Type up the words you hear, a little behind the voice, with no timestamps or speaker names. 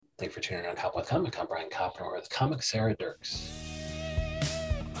Thank you for tuning in on Comic with Comic. I'm Brian Koppen with comic Sara Dirks.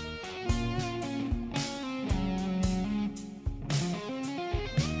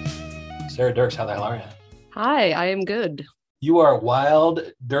 Sara Dirks, how the hell are you? Hi, I am good. You are Wild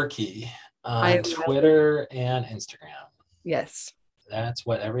Dirky I on am Twitter and Instagram. Yes. That's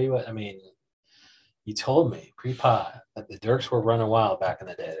what everyone, you told me pre-pod that the Dirks were running wild back in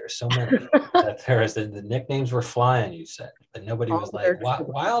the day. There's so many that the nicknames were flying, you said, but nobody was All like, Dirks.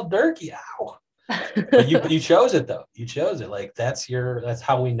 Wild Dirky, ow. But you chose it though. You chose it. Like that's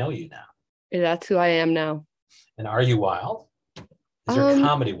how we know you now. That's who I am now. And are you wild? Is your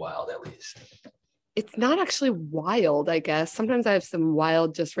comedy wild at least? It's not actually wild, I guess. Sometimes I have some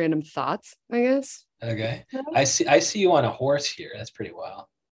wild, just random thoughts, I guess. Okay. I see you on a horse here. That's pretty wild.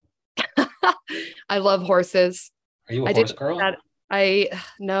 I love horses. Are you a horse girl?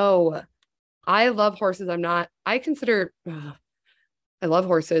 No. I love horses. I love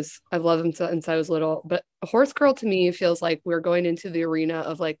horses. I've loved them since I was little. But a horse girl to me feels like we're going into the arena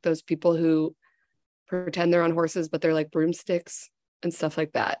of like those people who pretend they're on horses, but they're like broomsticks and stuff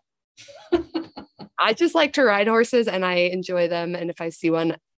like that. I just like to ride horses and I enjoy them. And if I see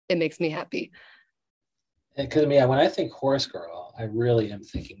one, it makes me happy. Because when I think horse girl, I really am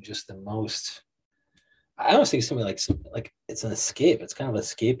thinking just the most. I almost think something like it's an escape. It's kind of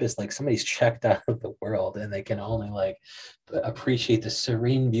escapist. Like somebody's checked out of the world and they can only like appreciate the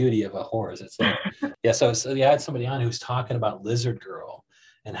serene beauty of a horse. It's like, yeah. So you had somebody on who's talking about lizard girl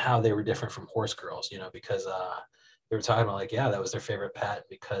and how they were different from horse girls. Because they were talking about like, yeah, that was their favorite pet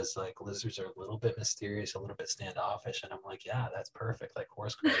because like lizards are a little bit mysterious, a little bit standoffish. And I'm like, yeah, that's perfect. Like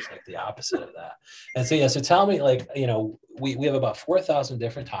horse girl is like the opposite of that. And so, yeah, so tell me like, we have about 4,000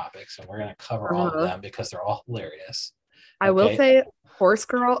 different topics and we're going to cover all of them because they're all hilarious. I will say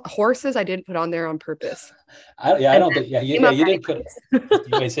horses I didn't put on there on purpose. I don't think, you didn't put it.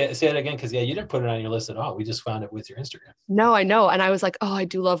 You may say it again because you didn't put it on your list at all. We just found it with your Instagram. No, I know. And I was like, oh, I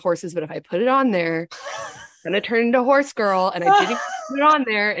do love horses, but if I put it on there, I'm gonna turn into horse girl, and I didn't put it on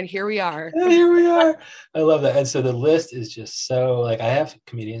there, and here we are. Here we are. I love that. And so the list is just so like I have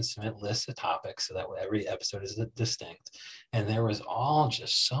comedians submit lists of topics so that every episode is distinct. And there was all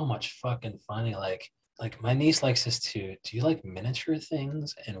just so much fucking funny. Like my niece likes this too. Do you like miniature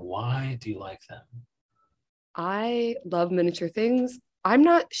things, and why do you like them? I love miniature things. I'm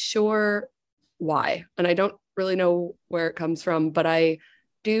not sure why, and I don't really know where it comes from, but I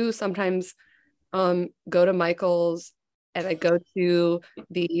do sometimes go to Michael's and I go to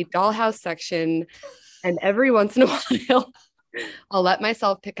the dollhouse section, and every once in a while I'll let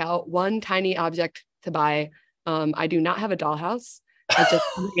myself pick out one tiny object to buy. I do not have a dollhouse. I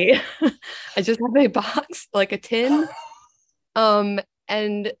just have a box, like a tin.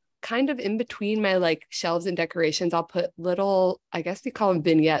 And kind of in between my like shelves and decorations, I'll put little, I guess we call them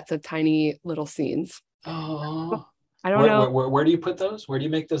vignettes of tiny little scenes. Oh, I don't know. Where do you put those? Where do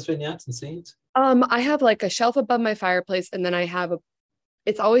you make those vignettes and scenes? I have like a shelf above my fireplace, and then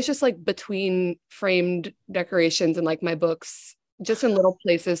it's always just like between framed decorations and like my books, just in little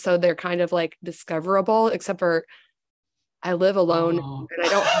places. So they're kind of like discoverable, except for I live alone and I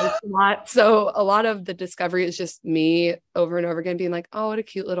don't have a lot. So a lot of the discovery is just me over and over again being like, oh, what a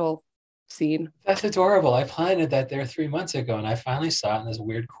cute little scene. That's adorable. I planted that there 3 months ago and I finally saw it in this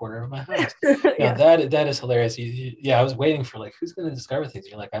weird corner of my house. Yeah. That is hilarious. I was waiting for like, who's going to discover things?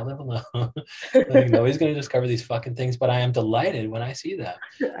 You're like, I live alone. Like, nobody's going to discover these fucking things, but I am delighted when I see them.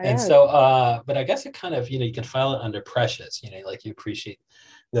 But I guess it kind of, you can file it under precious, like you appreciate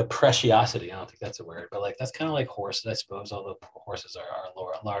the preciosity. I don't think that's a word, but like that's kind of like horses, I suppose, although horses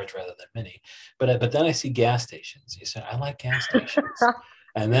are large rather than mini. But then I see gas stations. You said, I like gas stations.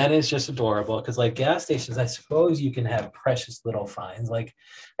 And that is just adorable because like gas stations, I suppose you can have precious little finds. Like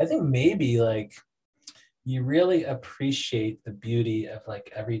I think maybe like you really appreciate the beauty of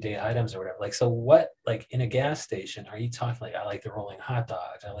like everyday items or whatever. Like, so what, like in a gas station, are you talking like, I like the rolling hot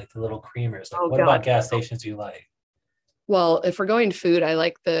dogs, I like the little creamers. Like, what about gas stations do you like? Well, if we're going food, I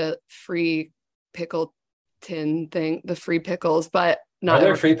like the free pickle tin thing, the free pickles, but not Are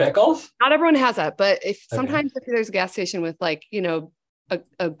there free pickles? Not everyone has that. But sometimes if there's a gas station with like,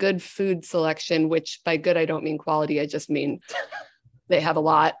 a good food selection, which by good, I don't mean quality. I just mean they have a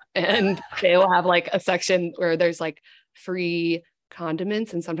lot, and they will have like a section where there's like free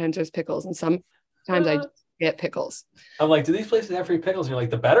condiments, and sometimes there's pickles, and sometimes I get pickles. I'm like, do these places have free pickles? And you're like,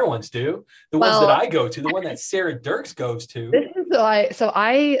 the better ones do. The ones that I go to, the one that Sara Dirks goes to. So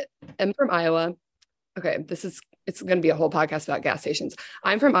I am from Iowa. Okay, it's going to be a whole podcast about gas stations.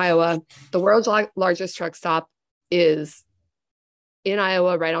 I'm from Iowa. The world's largest truck stop is in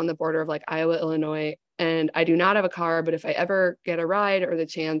Iowa, right on the border of like Iowa, Illinois, and I do not have a car, but if I ever get a ride or the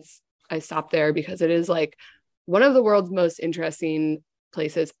chance, I stop there because it is like one of the world's most interesting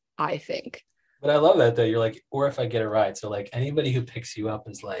places, I think. But I love that though. You're like, or if I get a ride. So like anybody who picks you up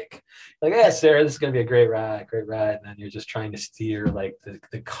is like, yeah, Sarah, this is gonna be a great ride, great ride. And then you're just trying to steer like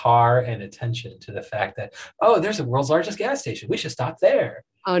the car and attention to the fact that, oh, there's the world's largest gas station. We should stop there.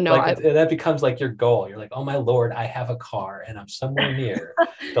 Oh no, Like that becomes like your goal. You're like, oh my Lord, I have a car and I'm somewhere near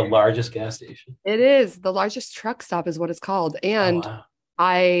the largest gas station. it is the largest truck stop is what it's called. Oh And wow.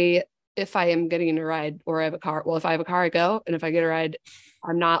 if I am getting a ride or I have a car, well, if I have a car, I go. And if I get a ride,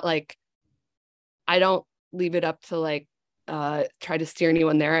 I'm not like, I don't leave it up to like try to steer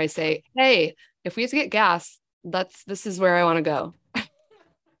anyone there. I say, hey, if we have to get gas, this is where I want to go.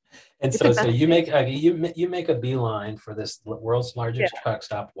 And so you make you make a beeline for this world's largest truck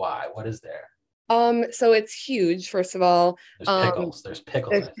stop. Why? What is there? So it's huge. First of all, There's pickles. There's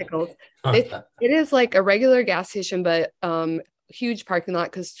pickles. there's pickles. It is like a regular gas station, but huge parking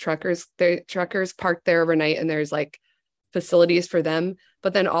lot because truckers park there overnight, and there's like facilities for them.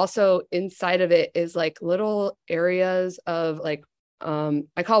 But then also inside of it is like little areas of like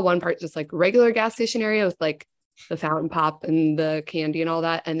I call one part just like regular gas station area with like the fountain pop and the candy and all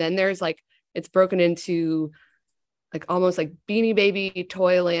that. And then there's like it's broken into like almost like Beanie Baby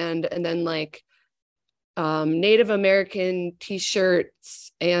Toyland, and then like Native American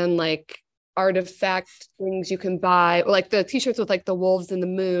t-shirts and like artifact things you can buy, like the t-shirts with like the wolves and the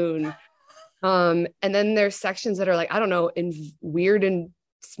moon. And then there's sections that are like, I don't know, in weird and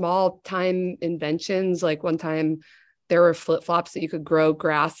small time inventions. Like one time there were flip-flops that you could grow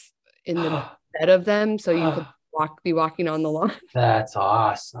grass in the bed of them. So you could be walking on the lawn. That's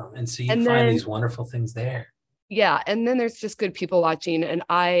awesome. And so you find these wonderful things there. Yeah. And then there's just good people watching. And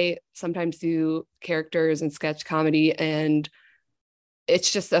I sometimes do characters and sketch comedy. And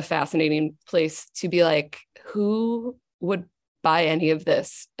it's just a fascinating place to be like, who would buy any of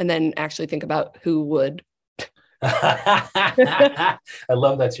this? And then actually think about who would. I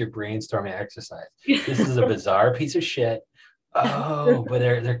love that's your brainstorming exercise. This is a bizarre piece of shit. Oh, but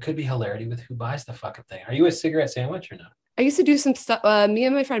there could be hilarity with who buys the fucking thing. Are you a cigarette sandwich or no? I used to do some stuff. Me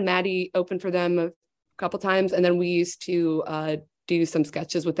and my friend Maddie opened for them a couple times, and then we used to do some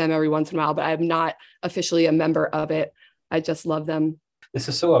sketches with them every once in a while, but I'm not officially a member of it. I just love them. This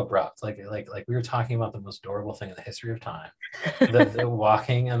is so abrupt. Like we were talking about the most adorable thing in the history of time, the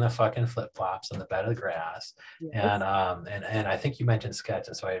walking and the fucking flip flops on the bed of the grass, yes. and I think you mentioned sketch,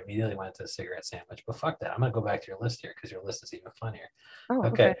 and so I immediately went to cigarette sandwich. But fuck that, I'm gonna go back to your list here because your list is even funnier. Oh,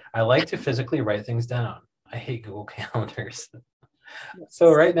 okay. I like to physically write things down. I hate Google calendars. Yes.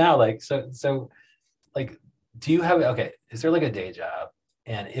 So right now, like so, like, do you have is there like a day job?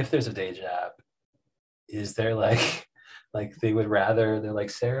 And if there's a day job, is there like they're like,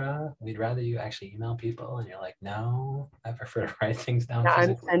 Sarah, we'd rather you actually email people, and you're like, no, I prefer to write things down. Yeah,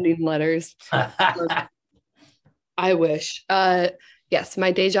 I'm sending letters. I wish. Yes,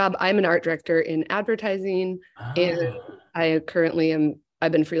 my day job, I'm an art director in advertising, and I've been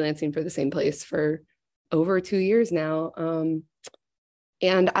freelancing for the same place for over 2 years now.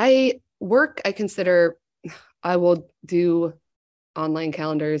 And I consider I will do online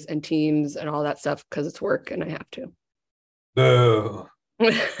calendars and Teams and all that stuff because it's work and I have to. Boo.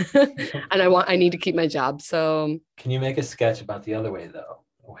 And I need to keep my job. So can you make a sketch about the other way though,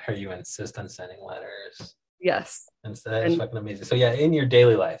 where you insist on sending letters? Yes. That's fucking amazing. So yeah, in your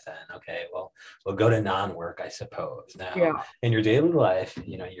daily life then, okay, well, we'll go to non-work, I suppose. Now, in your daily life,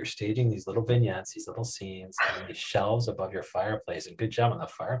 you're staging these little vignettes, these little scenes, and these shelves above your fireplace. And good job on the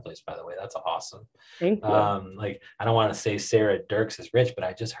fireplace, by the way. That's awesome. Thank you. Like, I don't want to say Sarah Dirks is rich, but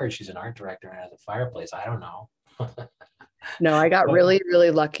I just heard she's an art director and has a fireplace. I don't know. No, I got really, really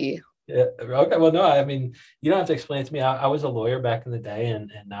lucky. Yeah. Okay. Well, no, I mean, you don't have to explain it to me. I was a lawyer back in the day,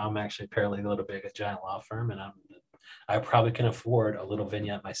 and now I'm actually paralegal at a big, giant law firm, and I probably can afford a little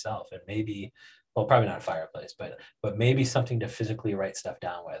vignette myself, and maybe, well, probably not a fireplace, but maybe something to physically write stuff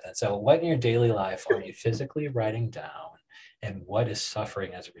down with. And so, what in your daily life are you physically writing down, and what is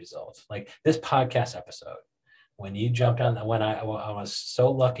suffering as a result? Like this podcast episode, when you jumped on, when I was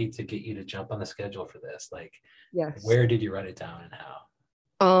so lucky to get you to jump on the schedule for this, like, yes, where did you write it down and how?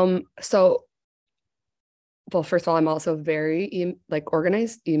 So, well, first of all, I'm also very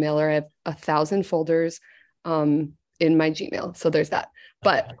organized emailer. I have 1,000 folders, in my Gmail. So there's that.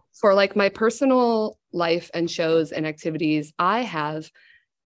 But for like my personal life and shows and activities, I have,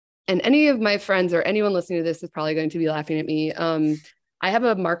 and any of my friends or anyone listening to this is probably going to be laughing at me. I have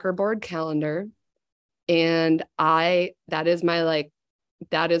a marker board calendar, and that is my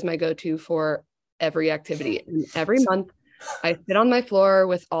go-to for every activity. And every month I sit on my floor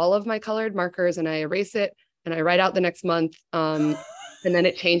with all of my colored markers and I erase it and I write out the next month. And then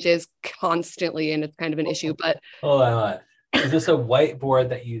it changes constantly and it's kind of an issue. But Hold on. Is this a whiteboard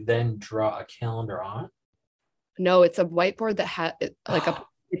that you then draw a calendar on? no, it's a whiteboard that has like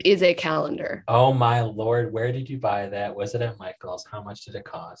it is a calendar. Oh my Lord, where did you buy that? Was it at Michael's? How much did it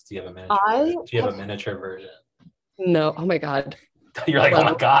cost? Do you have a miniature? I Do you have a miniature version? No, oh my God. You're like, oh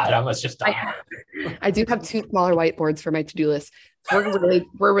my God, I must just die. I do have two smaller whiteboards for my to-do list.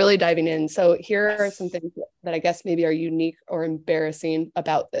 We're really diving in. So here are some things that I guess maybe are unique or embarrassing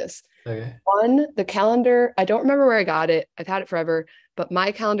about this. Okay. One, the calendar, I don't remember where I got it. I've had it forever, but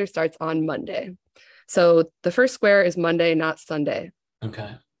my calendar starts on Monday. So the first square is Monday, not Sunday.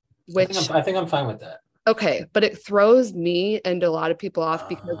 Okay. Which I think I'm fine with that. Okay, but it throws me and a lot of people off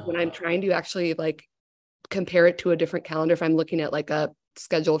because when I'm trying to actually like compare it to a different calendar, if I'm looking at like a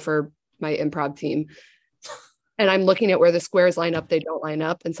schedule for my improv team and I'm looking at where the squares line up, they don't line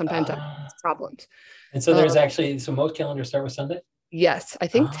up. And sometimes I have problems. And so there's actually, so most calendars start with Sunday? Yes. I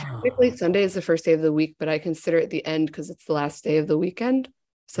think technically Sunday is the first day of the week, but I consider it the end because it's the last day of the weekend.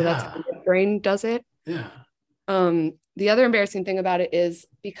 So that's how my brain does it. Yeah. The other embarrassing thing about it is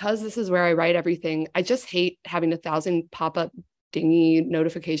because this is where I write everything, I just hate having 1,000 pop-up dingy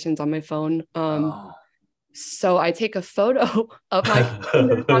notifications on my phone. So I take a photo of my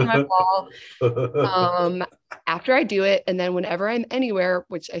calendar on my wall after I do it. And then whenever I'm anywhere,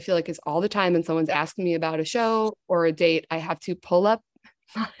 which I feel like is all the time, and someone's asking me about a show or a date, I have to pull up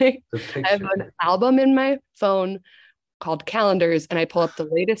I have an album in my phone called Calendars, and I pull up the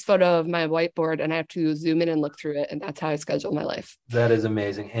latest photo of my whiteboard and I have to zoom in and look through it. And that's how I schedule my life. That is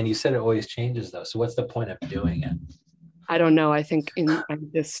amazing. And you said it always changes though. So what's the point of doing it? I don't know. I think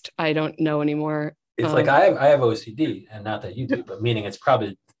I don't know anymore. It's like I have OCD, and not that you do, but meaning it's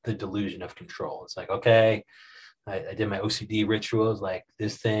probably the delusion of control. It's like, okay, I did my OCD rituals. Like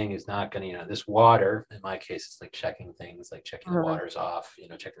this thing is not going to, this water, in my case, it's like checking things, like checking the water's off,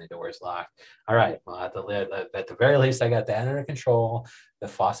 checking the door is locked. All right. Well, at the very least, I got that under control. The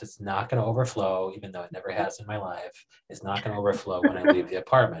faucet's not going to overflow, even though it never has in my life. It's not going to overflow when I leave the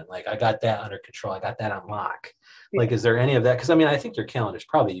apartment. Like I got that under control. I got that on lock. Like, is there any of that? Because I think your calendar is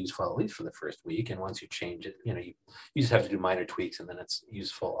probably useful at least for the first week. And once you change it, you just have to do minor tweaks and then it's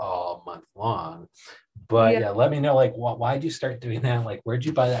useful all month long. But let me know, like, why'd you start doing that? Like, where'd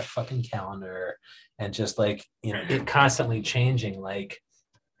you buy that fucking calendar? And just like, it constantly changing. Like,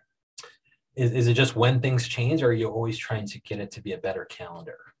 is it just when things change, or are you always trying to get it to be a better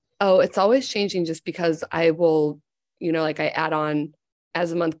calendar? Oh, it's always changing just because I will, like I add on, as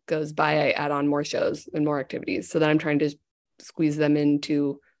the month goes by, I add on more shows and more activities. So then I'm trying to squeeze them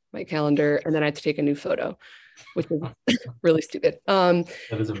into my calendar, and then I have to take a new photo, which is really stupid. That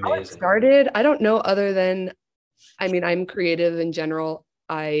is amazing. How it started, I don't know, other than, I'm creative in general.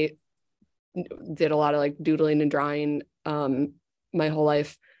 I did a lot of like doodling and drawing my whole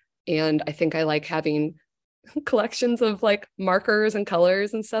life. And I think I like having collections of like markers and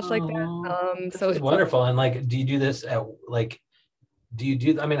colors and stuff like that. So it's wonderful. And like, do you do this at like,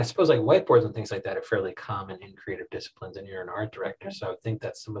 I suppose like whiteboards and things like that are fairly common in creative disciplines, and you're an art director. So I think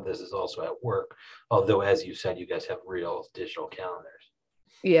that some of this is also at work. Although, as you said, you guys have real digital calendars.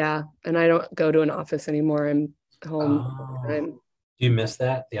 Yeah. And I don't go to an office anymore. I'm home. Do you miss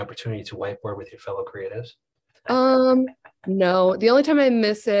that? The opportunity to whiteboard with your fellow creatives? No. The only time I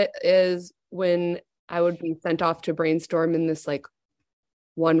miss it is when I would be sent off to brainstorm in this like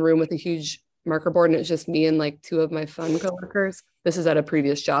one room with a huge marker board, and it's just me and like two of my fun coworkers. This is at a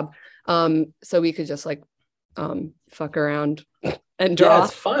previous job. So we could just like fuck around and draw. Yeah,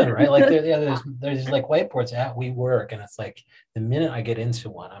 it's fun, right? Like there's like whiteboards at WeWork, and it's like the minute I get into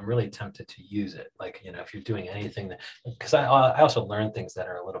one, I'm really tempted to use it. Like, if you're doing anything that, because I also learn things that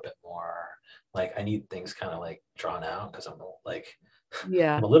are a little bit more like, I need things kind of like drawn out because I'm like,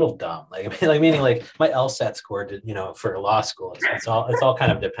 I'm a little dumb. Like meaning like my LSAT score did, for law school, it's all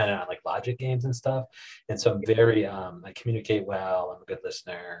kind of dependent on like logic games and stuff. And so I'm very, I communicate well. I'm a good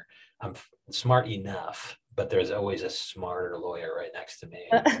listener. I'm smart enough, but there's always a smarter lawyer right next to me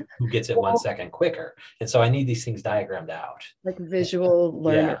who gets it 1 second quicker. And so I need these things diagrammed out. Like visual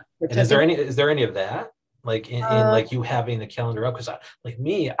learner. Yeah. And is there any of that? Like in like you having the calendar up? Because like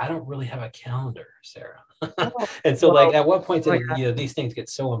me, I don't really have a calendar, Sarah. And so like at what point did these things get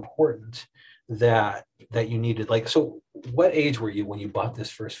so important that you needed, like, so what age were you when you bought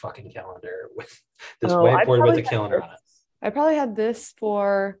this first fucking calendar with this whiteboard with a calendar on it? I probably had this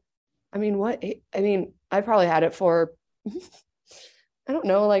for, I probably had it for I don't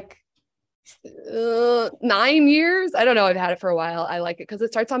know, like 9 years. I don't know. I've had it for a while. I like it because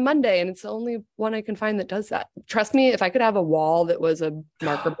it starts on Monday and it's the only one I can find that does that. Trust me, if I could have a wall that was a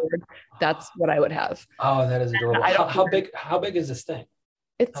marker board, that's what I would have. Oh, that is adorable. How big is this thing?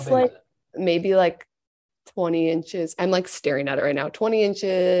 It's like maybe like 20 inches. I'm like staring at it right now. 20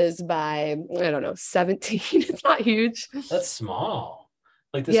 inches by, I don't know, 17. It's not huge. That's small.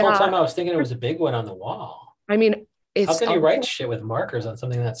 Like this whole time I was thinking it was a big one on the wall. I mean, how can you write shit with markers on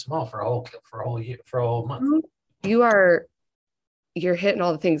something that small for a whole year, for a whole month? You're hitting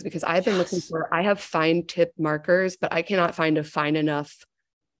all the things because I've been looking for, I have fine tip markers, but I cannot find a fine enough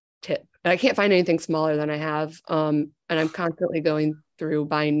tip. And I can't find anything smaller than I have. And I'm constantly going through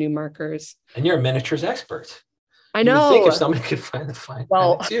buying new markers. And you're a miniatures expert. I know. You think if somebody could find the fine,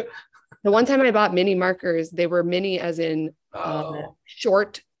 the one time I bought mini markers, they were mini as in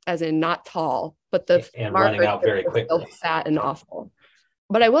short, as in not tall, but the and running out very quickly, fat and awful.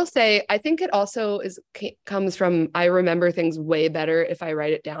 But I will say, I think it also comes from, I remember things way better if I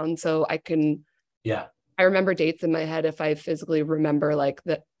write it down, so I can. Yeah. I remember dates in my head if I physically remember like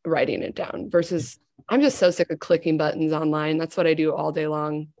the writing it down versus I'm just so sick of clicking buttons online. That's what I do all day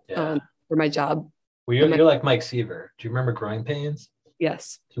long for my job. Well, you're like Mike Seaver. Do you remember Growing Pains?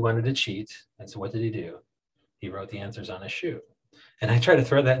 Yes. He wanted to cheat. And so what did he do? He wrote the answers on his shoe. And I tried to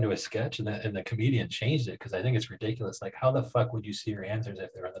throw that into a sketch and the comedian changed it because I think it's ridiculous. Like, how the fuck would you see your answers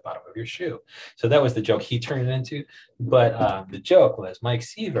if they're on the bottom of your shoe? So that was the joke he turned it into. But the joke was Mike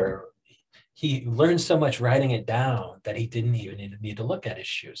Seaver, he learned so much writing it down that he didn't even need to look at his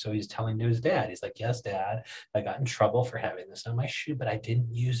shoe. So he's telling to his dad, he's like, yes, Dad, I got in trouble for having this on my shoe, but I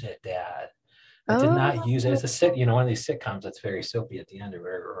didn't use it, Dad. I did not use it. It's one of these sitcoms that's very soapy at the end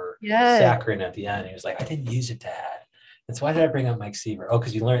or saccharine at the end. He was like, I didn't use it, Dad. And so why did I bring up Mike Seaver? Oh,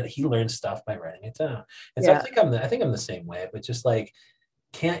 because he learned stuff by writing it down. And so I think I'm the same way, but just like,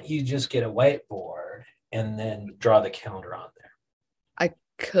 can't you just get a whiteboard and then draw the calendar on there? I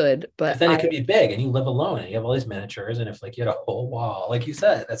could, but then it could be big and you live alone and you have all these miniatures. And if like you had a whole wall, like you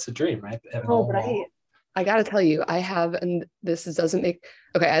said, that's the dream, right? I got to tell you, I have, and doesn't make,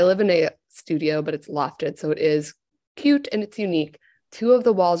 okay, I live in a studio, but it's lofted. So it is cute and it's unique. 2 of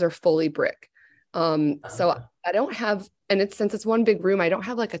the walls are fully brick. So I don't have, and since it's one big room, I don't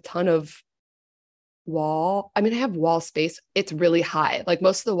have like a ton of wall. I mean, I have wall space. It's really high. Like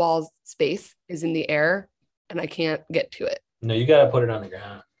most of the wall's space is in the air and I can't get to it. No, you got to put it on the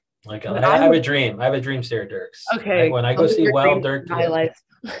ground. Like I have a dream. I have a dream, Sarah Dirks. Okay. When I go see Wild Dirk, when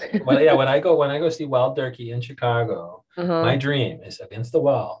I go see Wild Dirkie in Chicago, my dream is against the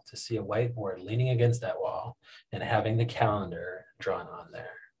wall to see a whiteboard leaning against that wall and having the calendar drawn on there.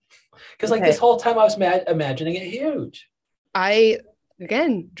 Because like this whole time I was imagining it huge.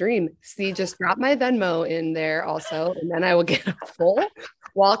 Dream. See, just drop my Venmo in there also, and then I will get a full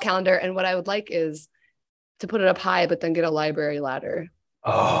wall calendar. And what I would like is to put it up high, but then get a library ladder.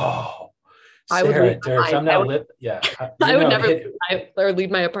 Oh, I would leave Dirks, I'm not lit. Yeah. I would never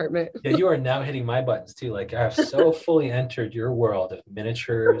leave my apartment. Yeah, you are now hitting my buttons too. Like I have so fully entered your world of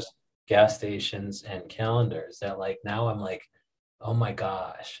miniatures, gas stations, and calendars that like now I'm like, oh my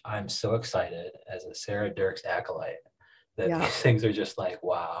gosh, I'm so excited as a Sarah Dirks acolyte that these things are just like,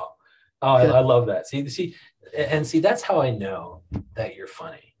 wow. Oh, I love that. See, that's how I know that you're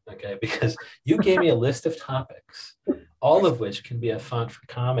funny. Okay, because you gave me a list of topics, all of which can be a font for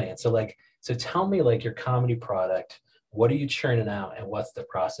comedy. And so tell me like your comedy product, what are you churning out and what's the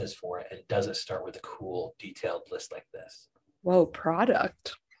process for it? And does it start with a cool detailed list like this? Whoa,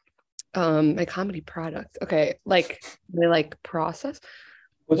 product. My comedy product. Okay, like process.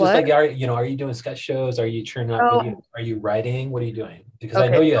 Well, just like are you doing sketch shows? Are you churning out videos? Are you writing? What are you doing? Because I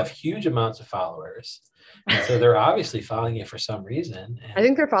know you have huge amounts of followers. And so they're obviously following you for some reason. I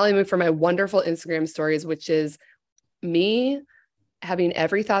think they're following me for my wonderful Instagram stories, which is me having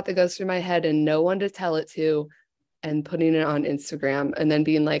every thought that goes through my head and no one to tell it to and putting it on Instagram and then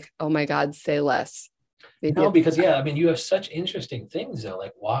being like, oh my God, say less. No, because you have such interesting things though.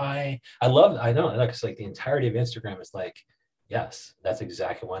 Like why? I know, like it's like the entirety of Instagram is like, yes, that's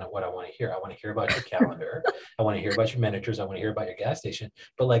exactly what I want to hear. I want to hear about your calendar. I want to hear about your miniatures. I want to hear about your gas station.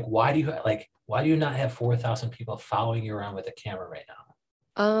 But like, why do you not have 4,000 people following you around with a camera right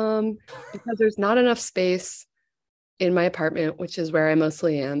now? Because there's not enough space in my apartment, which is where I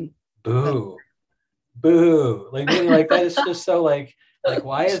mostly am. Boo. Like that is just so like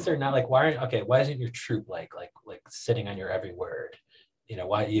why is there not why isn't your troupe like sitting on your every word?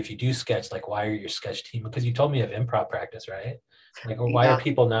 Why, if you do sketch, why are your sketch team? Because you told me you have improv practice, right? Why are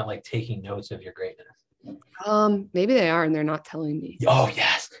people not taking notes of your greatness? Maybe they are and they're not telling me. Oh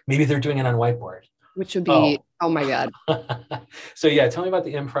yes, maybe they're doing it on whiteboard. which would be, Oh. oh my God. So yeah, tell me about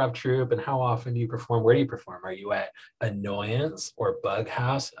the improv troupe and how often do you perform? Where do you perform? Are you at Annoyance or Bug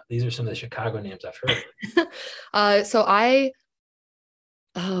House? These are some of the Chicago names I've heard. So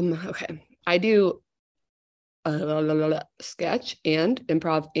okay, I do sketch and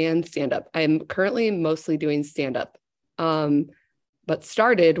improv and stand up. I'm currently mostly doing stand up, but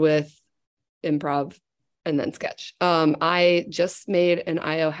started with improv and then sketch. I just made an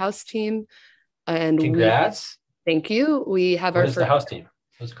IO house team, and Congrats. Thank you. We have What our is first. the house team?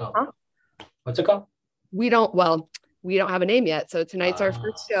 What's it called? Huh? What's it called? We don't have a name yet. So tonight's our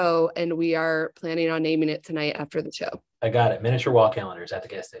first show, and we are planning on naming it tonight after the show. I got it. Miniature wall calendars at the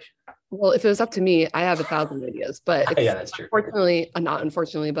gas station. Well, if it was up to me, I have 1,000 ideas, but yeah, that's true.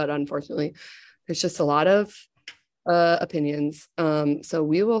 Unfortunately, there's just a lot of opinions. So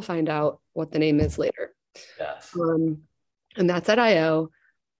we will find out what the name is later. Yes. And that's at IO.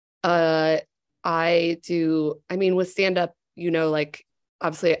 With stand up, like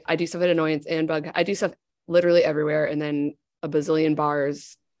obviously I do stuff at Annoyance and Bug. I do stuff literally everywhere, and then a bazillion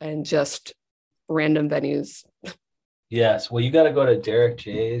bars and just random venues. Yes. Well, you got to go to Derek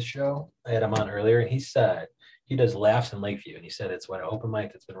J's show. I had him on earlier, and he said he does laughs in Lakeview, and he said it's an open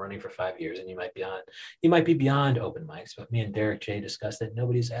mic that's been running for 5 years, and you might be beyond open mics. But me and Derek J discussed that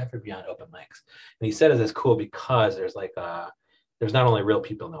nobody's ever beyond open mics, and he said it's cool because there's there's not only real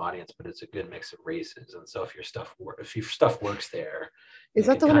people in the audience, but it's a good mix of races. And so if your stuff works there, is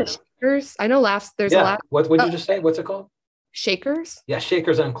that the one at Shakers? I know laughs. There's a laugh. What did you just say? What's it called? Shakers. Yeah,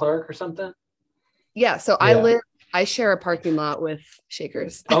 Shakers on Clark or something. Yeah. So I share a parking lot with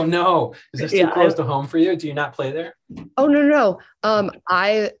Shakers. Oh no. Is this too close to home for you? Do you not play there? Oh no.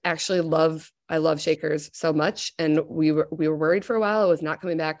 I actually love Shakers so much. And we were worried for a while it was not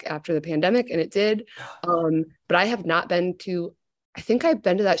coming back after the pandemic, and it did. But I have not been to, I think I've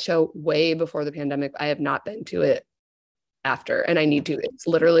been to that show way before the pandemic. I have not been to it after, and I need to. It's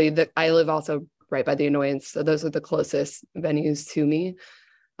literally I live also right by the Annoyance. So those are the closest venues to me.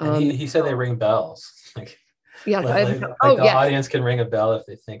 And he said they ring bells. Yeah, the audience can ring a bell if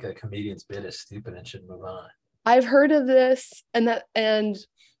they think a comedian's bit is stupid and should move on. I've heard of this, and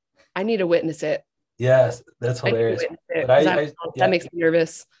I need to witness it. Yes, that's hilarious. That makes me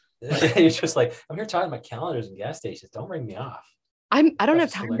nervous. It's just like, I'm here talking about calendars and gas stations. Don't ring me off. I don't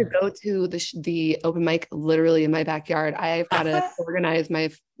have time to go to the open mic literally in my backyard. I've got to organize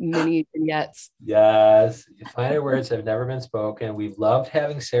my mini vignettes. Yes. Finer words have never been spoken. We've loved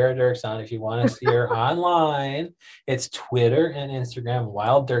having Sara Dirks on. If you want to see her online, it's Twitter and Instagram,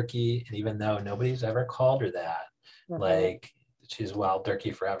 Wild Dirky. And even though nobody's ever called her that, she's Wild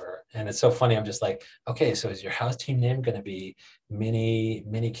Dirky forever. And it's so funny. I'm just like, okay, so is your house team name going to be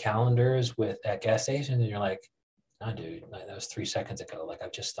mini calendars at gas stations? And you're like, no, dude, that was 3 seconds ago.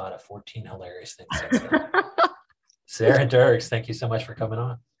 I've just thought of 14 hilarious things. Sara Dirks, thank you so much for coming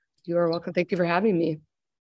on. You are welcome. Thank you for having me.